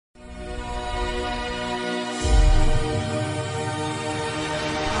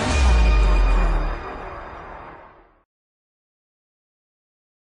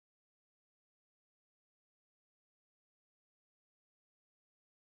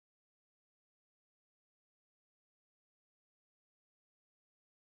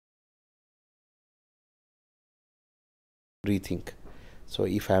rethink. So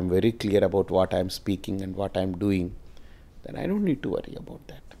if I am very clear about what I am speaking and what I am doing, then I don't need to worry about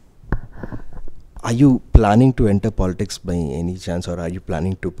that. Are you planning to enter politics by any chance, or are you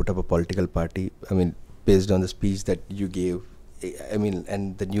planning to put up a political party? I mean, based on the speech that you gave, I mean,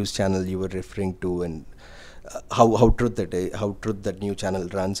 and the news channel you were referring to, and how true that new channel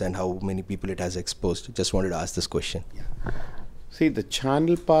runs and how many people it has exposed. Just wanted to ask this question. Yeah. See, the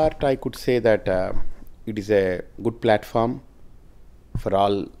channel part, I could say that it is a good platform for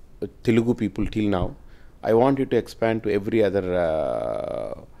all Telugu people till now. I want it to expand to every other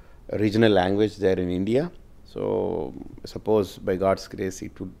regional language there in India. So suppose by God's grace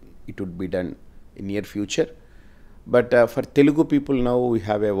it would be done in near future. But for Telugu people now, we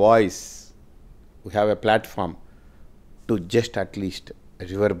have a voice, we have a platform to just at least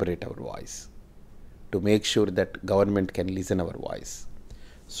reverberate our voice, to make sure that government can listen our voice.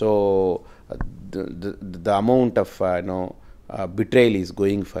 So the amount of betrayal is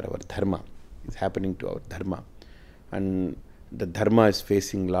going for our dharma, is happening to our dharma, and the dharma is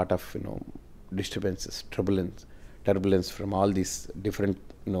facing a lot of disturbances, turbulence from all these different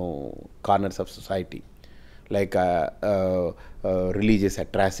corners of society, like religious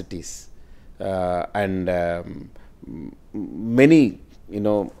atrocities and many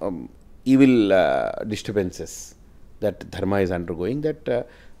evil disturbances that dharma is undergoing. That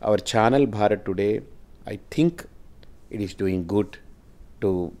our channel Bharat today, I think it is doing good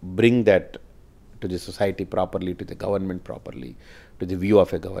to bring that to the society properly, to the government properly, to the view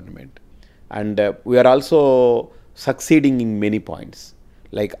of a government. And we are also succeeding in many points,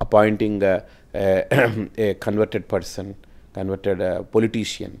 like appointing a converted person, converted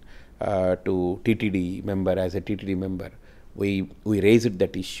politician to TTD member. As a TTD member, we raised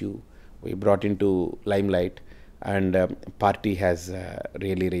that issue, we brought into limelight, and party has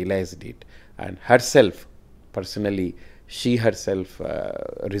really realized it. And herself, personally, she herself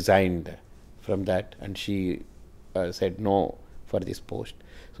resigned from that, and she said no for this post.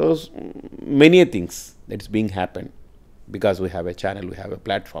 So many things that's being happened because we have a channel, we have a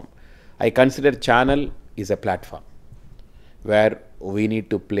platform. I consider channel is a platform where we need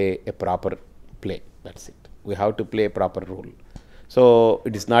to play a proper play. That's it. We have to play a proper role. So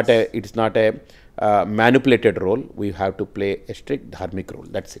it is not a manipulated role. We have to play a strict dharmic role.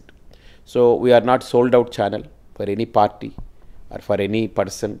 That's it. So we are not sold out channel for any party or for any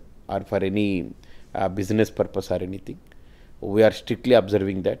person or for any business purpose or anything. We are strictly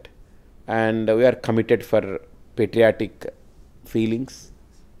observing that, and we are committed for patriotic feelings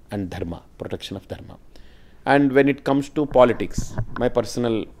and dharma, protection of dharma. And when it comes to politics, my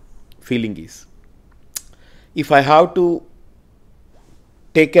personal feeling is, if I have to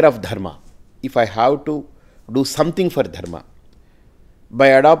take care of dharma, if I have to do something for dharma, by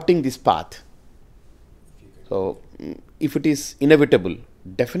adopting this path, so if it is inevitable,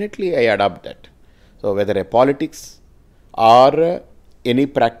 definitely I adopt that. So whether a politics or any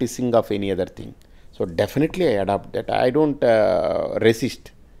practicing of any other thing, so definitely I adopt that. I don't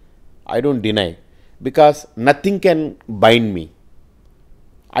resist, I don't deny, because nothing can bind me.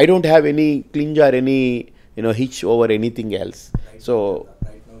 I don't have any clinch or any hitch over anything else. So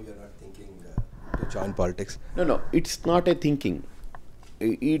right now you're not thinking to join politics. No, it's not a thinking.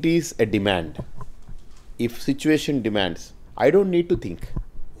 It is a demand. If situation demands, I don't need to think,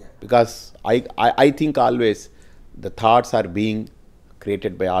 because I think always the thoughts are being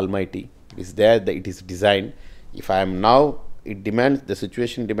created by Almighty. It is there, that it is designed. If I am now, it demands, the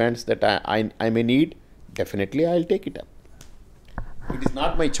situation demands that I may need, definitely I will take it up. It is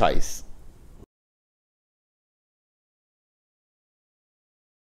not my choice.